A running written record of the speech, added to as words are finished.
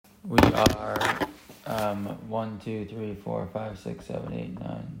We are 1, 2, 3, 4, 5, 6, 7, 8,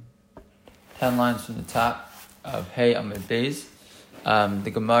 9, 10 lines from the top of Hey Amid Beis. The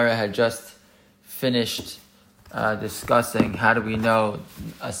Gemara had just finished discussing how do we know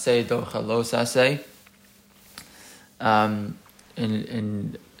asay docha los asay.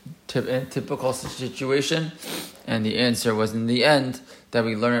 In a typical situation, and the answer was in the end that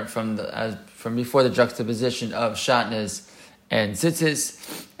we learned from before the juxtaposition of shatnez and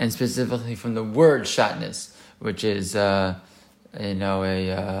tzitzis, and specifically from the word shatnez, which is an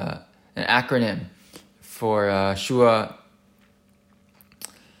acronym for shua,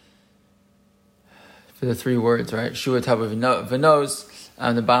 for the three words, right? Shua tabu v'nos.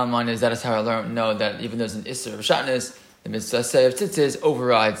 The bottom line is that is how I know that even though there's an isser of shatnez, the mitzvah say of tzitzis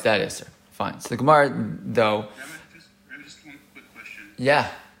overrides that isser. Fine. So the Gemara, though. Just one quick question.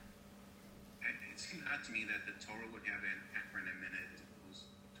 Yeah. It seemed odd to me that the Torah would have an acronym in it as opposed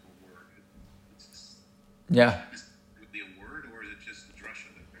to a word. Yeah. Is it really a word, or is it just the drasha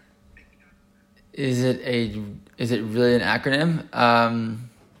that they're making up? Is it really an acronym?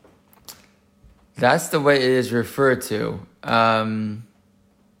 That's the way it is referred to.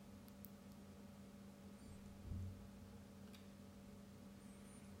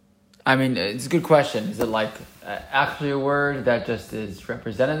 I mean, it's a good question. Is it like actually a word that just is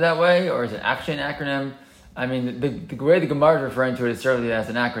represented that way, or is it actually an acronym? I mean, the way the Gemara is referring to it is certainly as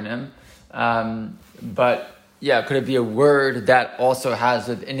an acronym. But yeah, could it be a word that also has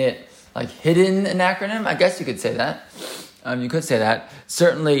within it like hidden an acronym? I guess you could say that. You could say that.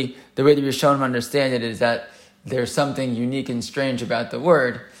 Certainly, the way that you're shown to understand it is that there's something unique and strange about the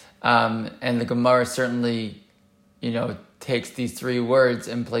word, and the Gemara certainly, takes these three words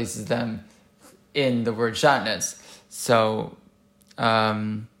and places them in the word shatnez. So, how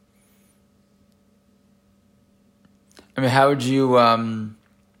would you,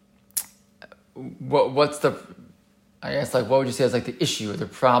 what would you say is like the issue or the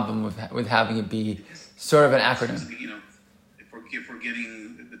problem with having it be sort of an acronym? If we're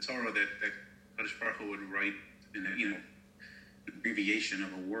getting the Torah that Kadosh Baruch Hu would write in an abbreviation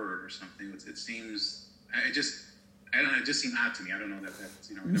of a word or something, it seems, I don't know, it just seemed odd to me. I don't know that's,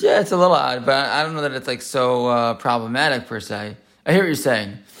 Yeah, it's a little odd, but I don't know that it's like so problematic per se. I hear what you're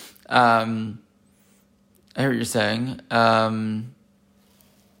saying. I'm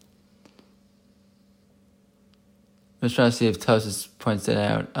just trying to see if Tosis points it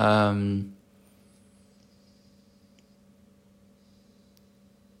out.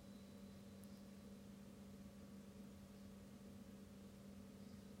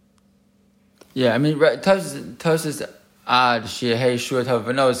 Yeah, I mean, Tosis ad shehei shua tav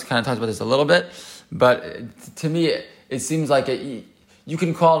v'nos kind of talks about this a little bit, but to me, it seems like you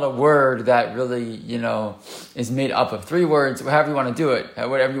can call it a word that really, is made up of three words, however you want to do it,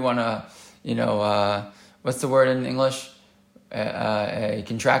 whatever you want to, what's the word in English? A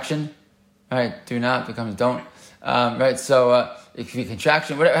contraction, right? Do not becomes don't, right? So it could be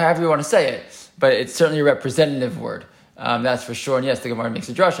contraction, however you want to say it, but it's certainly a representative word. That's for sure. And yes, the Gemara makes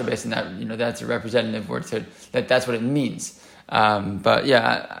a drasha based on that. That's a representative word, so that's what it means. But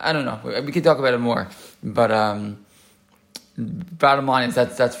yeah, I don't know. We could talk about it more. But bottom line is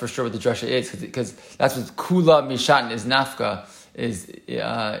that's for sure what the drasha is, because that's what kula mishat is nafka is.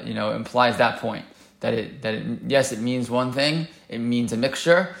 Implies that point that it means one thing. It means a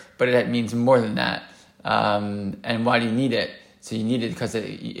mixture, but it means more than that. And why do you need it? So you need it because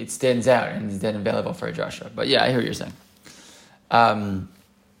it stands out and is then available for a drasha. But yeah, I hear what you're saying.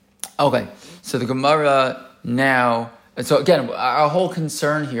 Okay, so the Gemara now. So again, our whole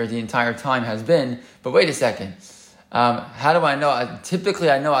concern here the entire time has been, but wait a second. How do I know?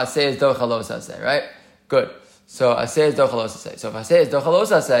 Typically, I know asay is docha los asay, right? Good. So asay is docha los asay. So if asay is docha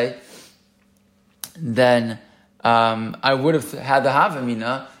los asay, then I would have had the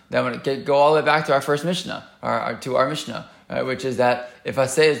havamina that would go all the way back to our first Mishnah, to our Mishnah. Right, which is that if I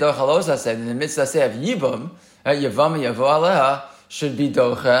say is docha los asay, then the mitzvah say of yibum, Yevamos yavo aleha, should be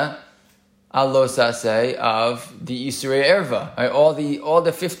docha los asay of the Isurei Erva. Right, all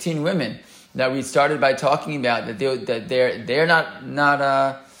the 15 women that we started by talking about that they're not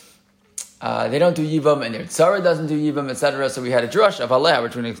they don't do yibum and their tzara doesn't do yibum, etc. So we had a drush of aleha,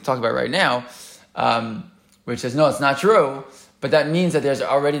 which we're going to talk about right now, which says no, it's not true. But that means that there's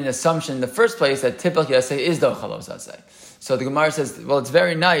already an assumption in the first place that typically asay is docha los asay. So the Gemara says, well, it's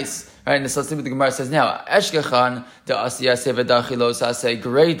very nice, right? And let's see what the Gemara says now. Eshkechan de asiyaseh v'dachi los asay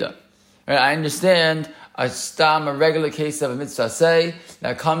greda. Right? I understand a regular case of a mitzvah asay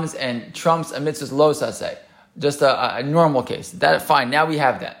that comes and trumps a mitzvah los asay. Just a normal case. That fine. Now we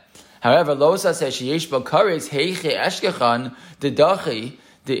have that. However, los asay sheyesh bo kares heiche eshkechan de dachi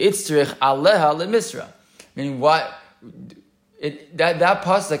the itzrich aleha lemisra. Meaning what? That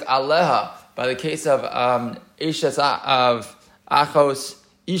pasuk aleha by the case of ishes of achos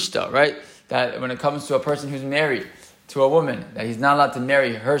ishta, right? That when it comes to a person who's married to a woman, that he's not allowed to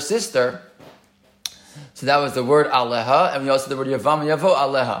marry her sister. So that was the word aleha, and we also the word yavam yavo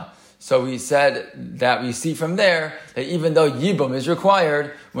aleha. So we said that we see from there that even though yibum is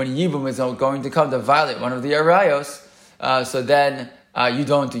required, when yibum is going to come to violate one of the arayos, so then you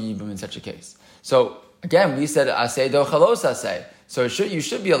don't do yibum in such a case. So again, we said asay do chalos asay. So you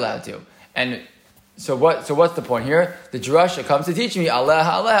should be allowed to. And so what's the point here? The drasha comes to teach me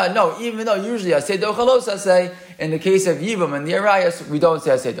aleha. No, even though usually asay do chalos asay, in the case of yibum and the arayos, we don't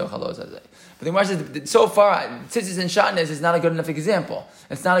say asay do chalos asay. But the Gemara says, so far, tzitzis and shatnez is not a good enough example.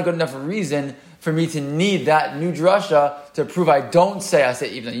 It's not a good enough reason for me to need that new drasha to prove I don't say I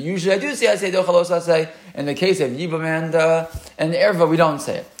say even. Usually I do say I say dochalos I say. In the case of yibum and erva, we don't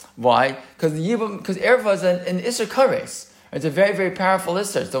say it. Why? Because erva is an isser kares. It's a very, very powerful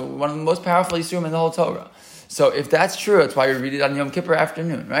isser. It's one of the most powerful issurim in the whole Torah. So if that's true, that's why we read it on Yom Kippur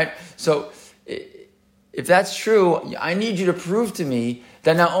afternoon, right? So if that's true, I need you to prove to me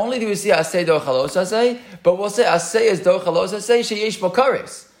that not only do we see asay do chalos asay, but we'll say asay is do chalos asay sheyesh bo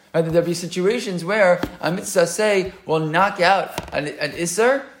kares. Right? There'll be situations where a mitzvah asay will knock out an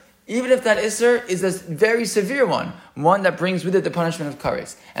isser, even if that isser is a very severe one that brings with it the punishment of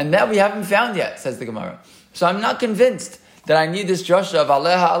kares. And that we haven't found yet, says the Gemara. So I'm not convinced that I need this drasha of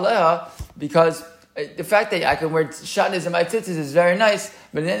aleha, because the fact that I can wear shatnez in my tzitzis is very nice,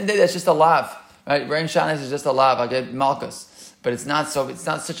 but at the end of the day, that's just a lav. Right? Wearing shatnez is just a lav. I get malchus. But it's not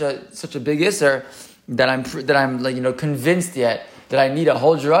such a big isser that I'm convinced yet that I need a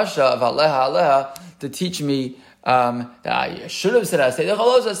whole drasha of aleha to teach me that I should have said I say the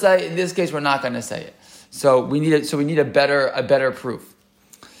chalos I say. In this case, we're not going to say it. So we need a better proof.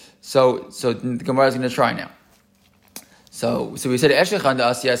 So the Gemara is going to try now. So we said Eshechan to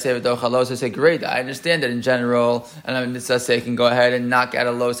Asiyah Sevato Chalos. I say great. I understand that in general, and a mitzvah say can go ahead and knock out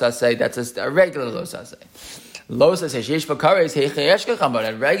a los say. That's a regular los say. Losa say sheish b'kares heichayeshkacham, but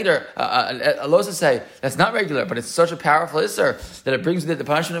a regular a losa say that's not regular, but it's such a powerful isser that it brings with it the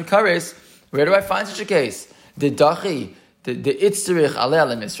punishment of kares. Where do I find such a case? The dachi, the itzrich aleh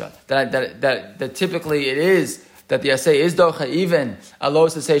lemisra. That typically it is that the asay is docha even a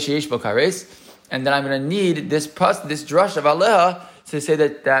losa say sheish b'kares, and then I'm going to need this drush of aleha to say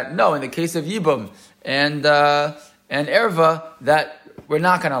that no, in the case of yibum and erva, that we're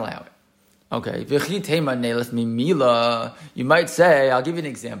not going to allow it. Okay, you might say, I'll give you an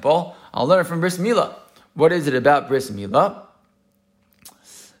example. I'll learn from bris milah. What is it about bris milah?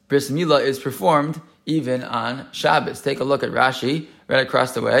 Bris milah is performed even on Shabbos. Take a look at Rashi, right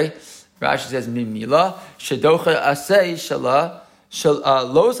across the way. Rashi says, milah, shedocha asay shala,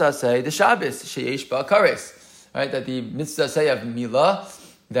 los asay, the Shabbos, sheyesh ba'kares. Right, that the mitzvah say of milah,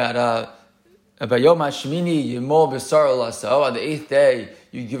 that Bayom Hashmini Yimol B'Sar Laso, on the 8th day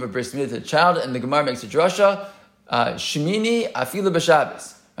you give a bris milah to the child, and the Gemara makes a drasha Shmini Afilu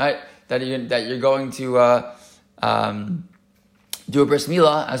B'Shabbos, right? That you're going to do a bris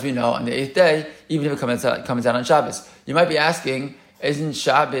milah, as we know, on the 8th day, even if it comes out on Shabbos. You might be asking, isn't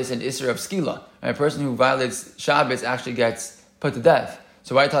Shabbos an isser of skila? A person who violates Shabbos actually gets put to death.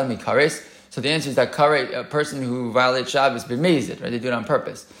 So why are you telling me kares? So the answer is that a person who violates Shabbos b'meizid, right? They do it on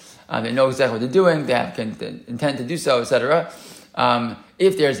purpose. They know exactly what they're doing. They have intent to do so, etc.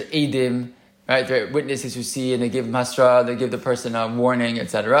 If there's edim, right, there are witnesses who see and they give masra, they give the person a warning,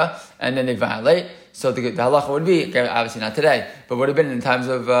 etc., and then they violate. So the halacha would be, obviously not today, but would have been in times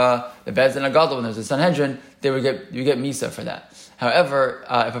of the Beis Din Gadol when there was a Sanhedrin, you get misa for that. However,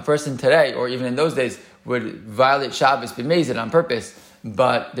 if a person today or even in those days would violate Shabbos b'meizid on purpose,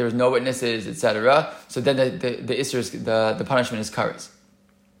 but there was no witnesses, etc., so then the isser, the punishment is kares.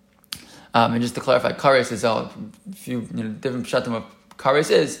 And just to clarify, kares is a few different pshatim of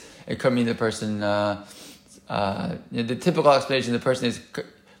kares is. It could mean the person. The typical explanation of the person is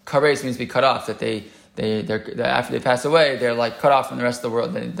kares means to be cut off. That they're after they pass away, they're like cut off from the rest of the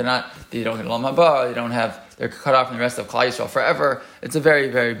world. They don't get olam haba. They're cut off from the rest of Klal Yisrael forever. It's a very,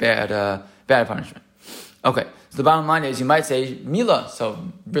 very bad punishment. Okay, so the bottom line is you might say milah. So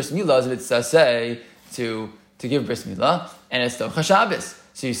bris milah is if it's say to give bris milah, and it's docha Shabbos.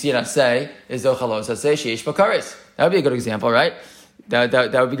 So you see it on say is docha lo say sheish bakaris. That would be a good example, right?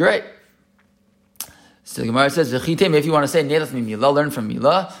 That would be great. So the Gemara says, if you want to say neilach mi milah, learn from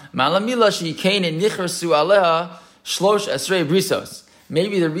milah. Mala milah sheikein nichrasu aleha shlosh esrei brisos.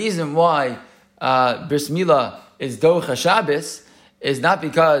 Maybe the reason why bris milah is docha Shabbos is not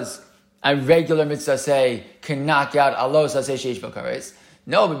because a regular mitzvah say can knock out alos say sheish bakaris.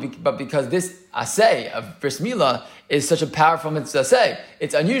 No, but because this asay of bris milah is such a powerful mitzvah asay,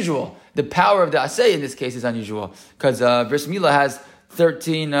 it's unusual. The power of the asay in this case is unusual because bris milah has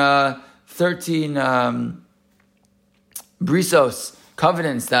 13 brisos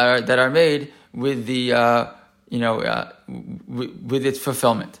covenants that are made with the with its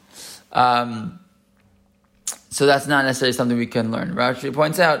fulfillment. So that's not necessarily something we can learn. Rashi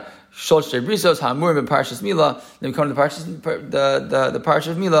points out Shol Shtei Brisos Hamurim in Parshas Milah. Then we come to the Parsha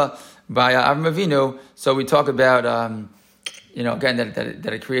of Milah by Avram Avinu. So we talk about again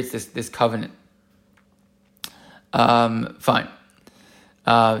that it creates this covenant. Fine.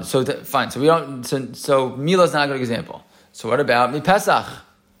 So we don't. So Milah is not a good example. So what about Pesach?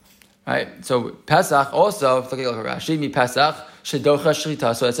 Right. So Pesach also. Look at Rashi. Pesach shedocha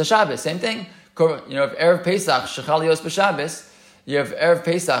shrita. So it's a Shabbos. Same thing. If Erev Pesach shechalios b'Shabbos. You have Erev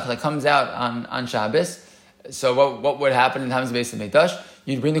Pesach that comes out on Shabbos. So what would happen in times of Beis Hamikdash?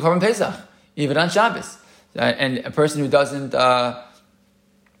 You'd bring the Korban Pesach, even on Shabbos. And a person who doesn't,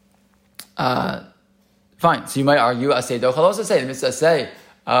 fine. So you might argue, Asay Doch Halosa Say, the mitzvah say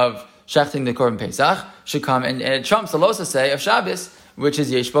of shechting the Korban Pesach should come, and it trumps the Losa Say of Shabbos, which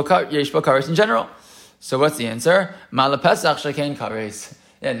is Yesh Bo Kares in general. So what's the answer? Mala Pesach Shekein Kares.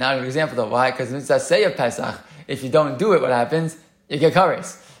 Yeah, not an example though. Why? Because the mitzvah say of Pesach, if you don't do it, what happens? You get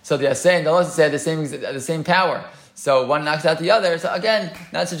kares. So the Asay and the Losa Say have the same power. So one knocks out the other. So again,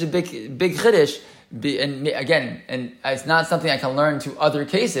 not such a big chiddush. And it's not something I can learn to other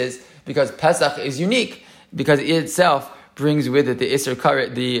cases because Pesach is unique because it itself brings with it the Isser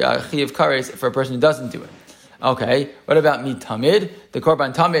Kares, the Chi of Kares for a person who doesn't do it. Okay, what about Tamid? The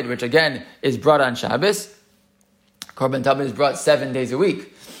Korban Tamid, which again is brought on Shabbos. Korban Tamid is brought 7 days a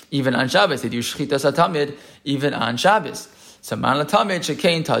week. Even on Shabbos, they do Shchitas HaTamid even on Shabbos. So Man LaTamid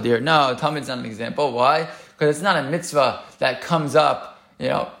Shekein Tadir. No, Tamid's not an example. Why? Because it's not a mitzvah that comes up,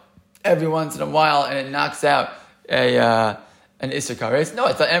 every once in a while and it knocks out an Isser Kares. No,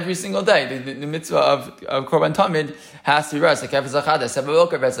 it's not every single day. The mitzvah of Korban Tamid has to be brought. It has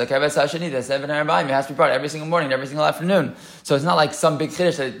to be brought every single morning, every single afternoon. So it's not like some big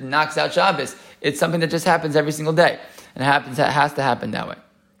chiddush that it knocks out Shabbos. It's something that just happens every single day. And it has to happen that way.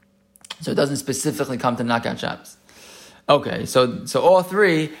 So it doesn't specifically come to knock out Shabbos. Okay, so all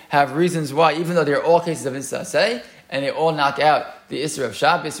three have reasons why, even though they're all cases of Isser Asay, and they all knock out the Isser of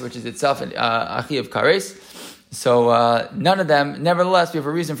Shabbos, which is itself an Achi of Kares. So none of them, nevertheless, we have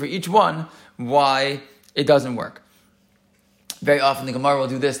a reason for each one why it doesn't work. Very often the Gemara will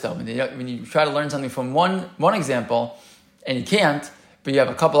do this though. When you try to learn something from one example, and you can't, but you have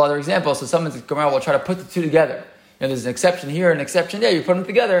a couple other examples, so someone's Gemara will try to put the two together. There's an exception here, an exception there, you put them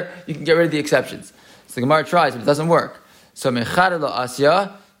together, you can get rid of the exceptions. So the Gemara tries, but it doesn't work. So Mechad lo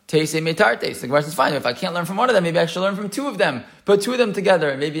Asya, Teise Metartes. The Gemara says, fine, if I can't learn from one of them, maybe I should learn from two of them. Put two of them together,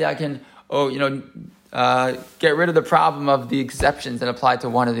 and maybe I can, get rid of the problem of the exceptions that apply to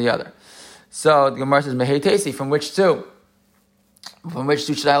one or the other. So the Gemara says, Mehei Teise, from which two? From which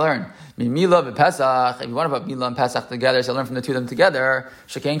two should I learn? Milah and Pesach. If you want to put Milah and Pesach together, so I learn from the two of them together.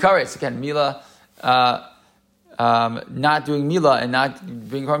 Shekein Kares. Again, Milah, not doing Milah and not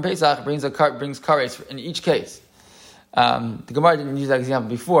bringing Korban Pesach brings Kares in each case. The Gemara didn't use that example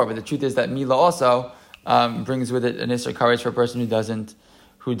before, but the truth is that Milah also brings with it an Isser Kares for a person who doesn't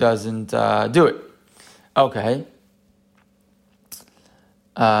do it. Okay.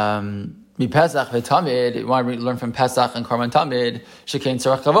 Pesach v'tamid. You want to learn from Pesach and Korban Tamid. Shekein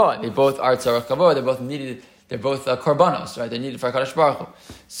tzarech kavod. They both are tzarech kavod. They're both needed. They're both korbanos, right? They're needed for Hakadosh Baruch Hu.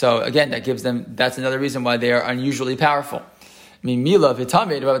 So again, that's another reason why they are unusually powerful. Milah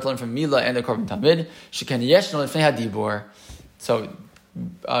v'tamid. We're about to learn from Milah and the Korban Tamid. Shekein yeshno l'fnei hadibur. So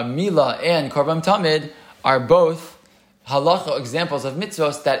Milah and Korban Tamid are both halacha examples of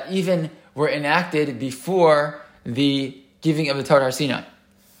mitzvos that even were enacted before the giving of the Torah Har Sinai.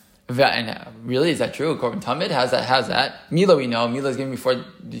 And really, is that true? Korban Tamid has that. Milah, we know. Milah is given before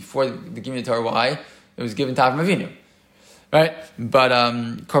the giving of the Torah. Why? It was given to Avram Avinu. Right? But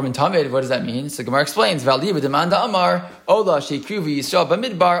Korban Tamid, what does that mean? So Gemara explains, V'aliba demanda amar, Ola sheikrivi Yisrael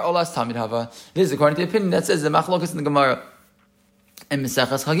b'midbar, Olas Tamid hava. This is according to the opinion that says the machlokas in the Gemara. And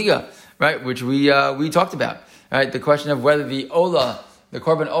Mesechas Chagiga, right? Which we talked about. Right? The question of whether the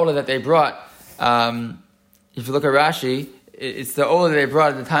Korban Ola that they brought, if you look at Rashi, it's the Ola that they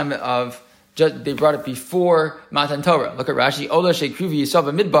brought at the time of, they brought it before Matan Torah. Look at Rashi, Ola sheikrivi Yisrael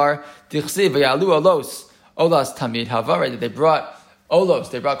b'midbar, Dichsiv v'yalu olos, Olas Tamid hava, right? That they brought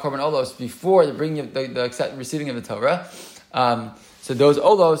Olos, they brought Korban Olos before the bringing of the receiving of the Torah. So those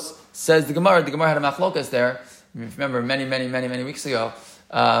Olos, says the Gemara had a machlokas there. Remember, many weeks ago,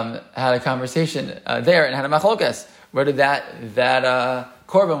 had a conversation there and had a machlokas. whether that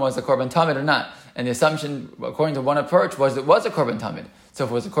korban was a korban tamid or not. And the assumption, according to one approach, was it was a korban tamid. So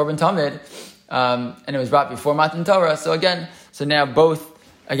if it was a korban tamid, and it was brought before Matan Torah, so now both,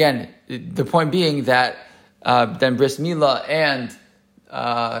 again, the point being that then bris milah and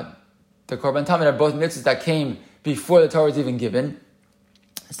the korban tamid are both mitzvahs that came before the Torah was even given.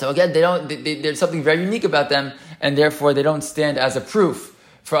 So again, there's something very unique about them, and therefore they don't stand as a proof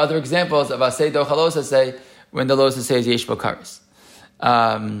for other examples of asay docha lo saseh when the lo saseh is yesh bo kares.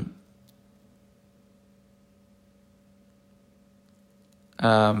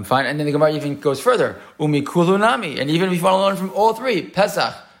 Fine, and then the Gemara even goes further. Umi kulunami, and even if you want to learn from all three,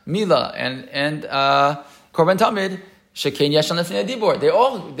 Pesach, Mila, and Korban Tamid, Shekain Yeshan Lefnei Dibor. They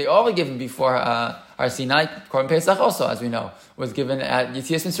all were given before Har Sinai. Korban Pesach also, as we know, was given at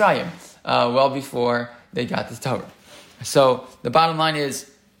Yetzias Mitzrayim, well before they got the Torah. So the bottom line is,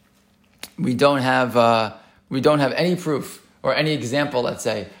 we don't have any proof or any example, let's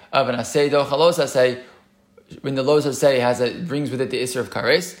say, of an asay docha lo saseh when the lo saseh brings with it the isser of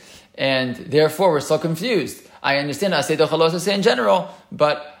kares, and therefore we're so confused. I understand asay docha lo saseh in general,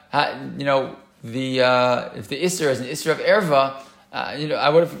 but if the isser is an isser of erva, I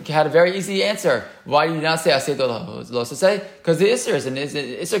would have had a very easy answer. Why do you not say asay docha lo saseh? Because the isser is an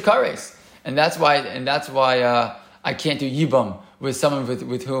isser kares, and that's why I can't do yibam with someone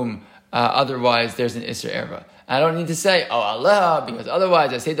with whom otherwise there's an isser erva. I don't need to say, Allah, because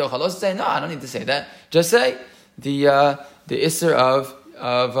otherwise I say docha lo saseh. No, I don't need to say that. Just say the isser of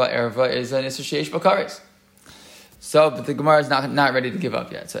erva is an isser sheish bakaris. So, but the Gemara is not ready to give up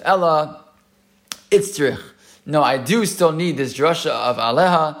yet. So Ella, it's tzrich. No, I do still need this drasha of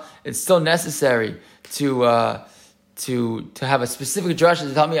aleha. It's still necessary to have a specific drasha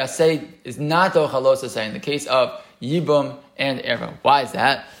to tell me asay is not docha lo saseh in the case of yibum and erva. Why is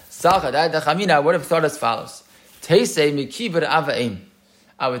that? I would have thought as follows. I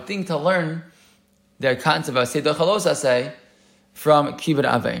would think to learn the concept of asay docha lo saseh from kibbud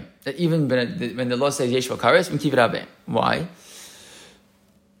aveim. That even when the law says yesh v'kares from kibbud aveim. Why?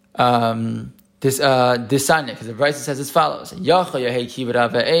 This sign, because the Brisa says as follows: Yacha yehei kibbud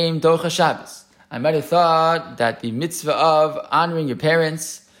aveim docha Shabbos. I might have thought that the mitzvah of honoring your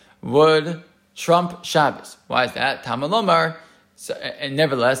parents would trump Shabbos. Why is that? Tamalomar. So, and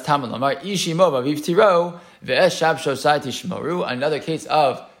nevertheless, Tamalomar ishimo b'aviv tiro ve'es shabsho sai tishmoru. Another case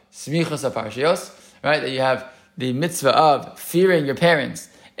of smichos aparshios, right? That you have the mitzvah of fearing your parents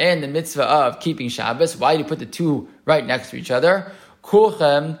and the mitzvah of keeping Shabbos. Why do you put the two right next to each other?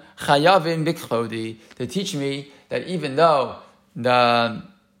 Kulchem chayavim b'kchodi, to teach me that even though even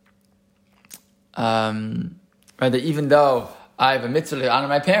though I have a mitzvah to honor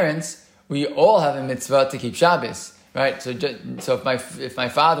my parents, we all have a mitzvah to keep Shabbos, right? So if my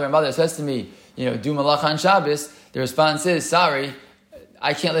father and mother says to me, do malacha on Shabbos, the response is, sorry,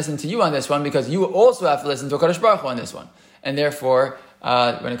 I can't listen to you on this one because you also have to listen to HaKadosh Baruch Hu on this one. And therefore,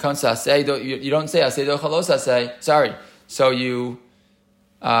 when it comes to asay, you don't say asay docha lo saseh. Sorry. So you,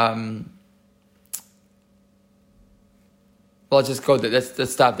 well, let's just go.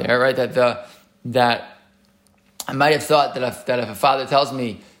 Let's stop there, right? That I might have thought that if a father tells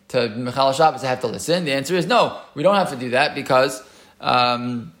me to Michal Shabbos, I have to listen. The answer is no. We don't have to do that because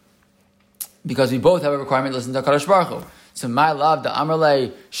we both have a requirement to listen to HaKadosh Baruch Hu. So my love, the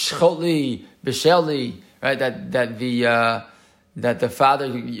Amrle Shchotli B'Shelli, right? That the father,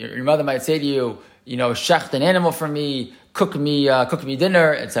 your mother might say to you, shecht an animal for me, cook me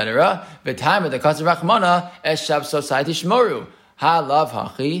dinner, etc. The time of the Kasser Rachmana es Shab Society Shmoru ha love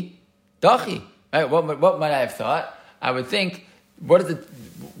hachi dachi. Right? What might I have thought? I would think, what do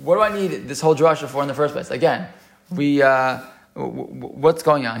I need this whole drasha for in the first place? Again, what's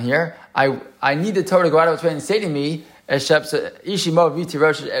going on here? I need the Torah to go out of its way and say to me,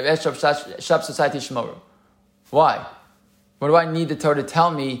 why? What do I need the Torah to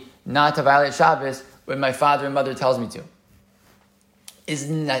tell me not to violate Shabbos when my father and mother tells me to?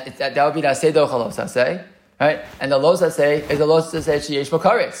 Isn't that would be the asay docha lo saseh, right? And the lo saseh is the lo saseh sheyesh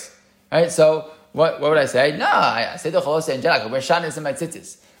b'kares, right? So what would I say? No, asay docha lo saseh in general. We're shanis in my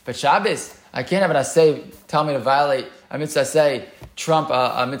tzitzis, but Shabbos I can't have an asay tell me to violate a mitzvah asay trump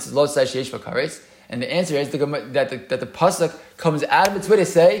a mitzvah lo saseh sheyesh b'kares. And the answer is that the pasuk comes out of its way to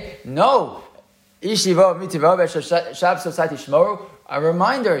say, no, a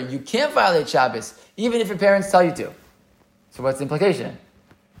reminder, you can't violate Shabbos, even if your parents tell you to. So what's the implication?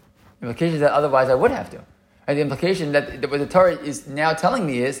 The implication is that otherwise I would have to. And the implication that what the Torah is now telling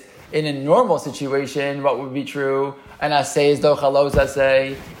me is, in a normal situation, what would be true? And asay is docha lo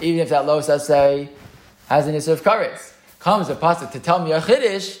saseh, even if that lo saseh has an issue of kares. Comes a pasuk to tell me a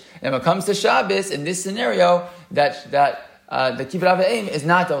chiddush. And when it comes to Shabbos, in this scenario, that the kibbut aveim is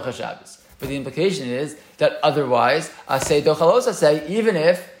not docha Shabbos. But the implication is that otherwise, asay dochalos asay, even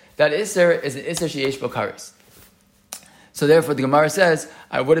if that isser is an isser sheyesh bo kares. So therefore, the Gemara says,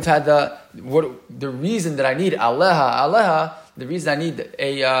 I would have had the reason that I need aleha, the reason I need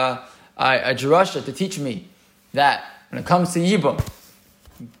a drasha to teach me that when it comes to yibum,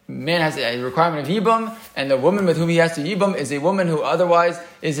 man has a requirement of yibum, and the woman with whom he has to yibum is a woman who otherwise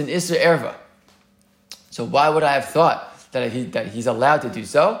is an isser erva. So why would I have thought that he's allowed to do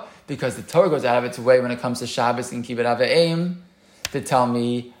so? Because the Torah goes out of its way when it comes to Shabbos and kibbut aveim to tell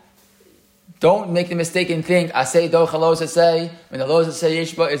me, don't make the mistake and think, asay do chalos asay, when the los asay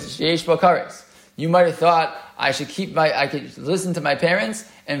yesh bo kares. You might have thought I could listen to my parents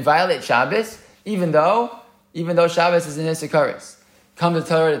and violate Shabbos, even though Shabbos is an isser kares. Come to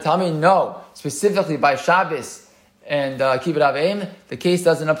Torah to tell me, no, specifically by Shabbos and kibbut aveim, the case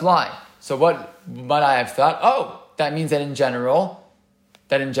doesn't apply. So what might I have thought? Oh, that means that in general,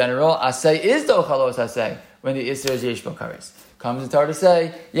 asay is do chalos asay, when the isser is yesh bo kares. Comes the Torah to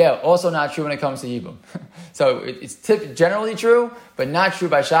say, yeah, also not true when it comes to Yibum. So it's generally true, but not true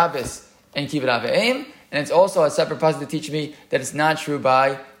by Shabbos and Kibbut Aveim, and it's also a separate passage to teach me that it's not true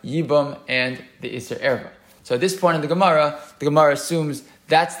by Yibum and the Isser Erva. So at this point in the Gemara assumes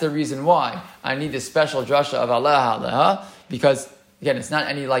that's the reason why I need this special drasha of Aleha, because again, it's not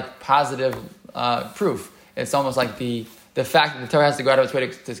any positive proof. It's almost like the fact that the Torah has to go out of its way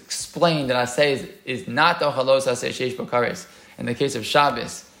to explain that Asay is not the Chalos Asay Sheish Bokares. In the case of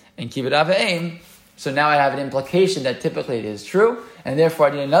Shabbos and Kibbut Aveim, so now I have an implication that typically it is true, and therefore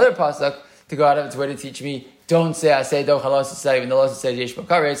I need another pasuk to go out of its way to teach me, don't say Asay do chalos asay when the los asay yesh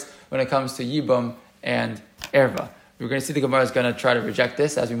bokares when it comes to Yibum and Erva. We're going to see the Gemara is going to try to reject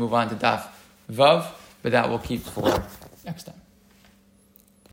this as we move on to Daf Vav, but that we'll keep for next time.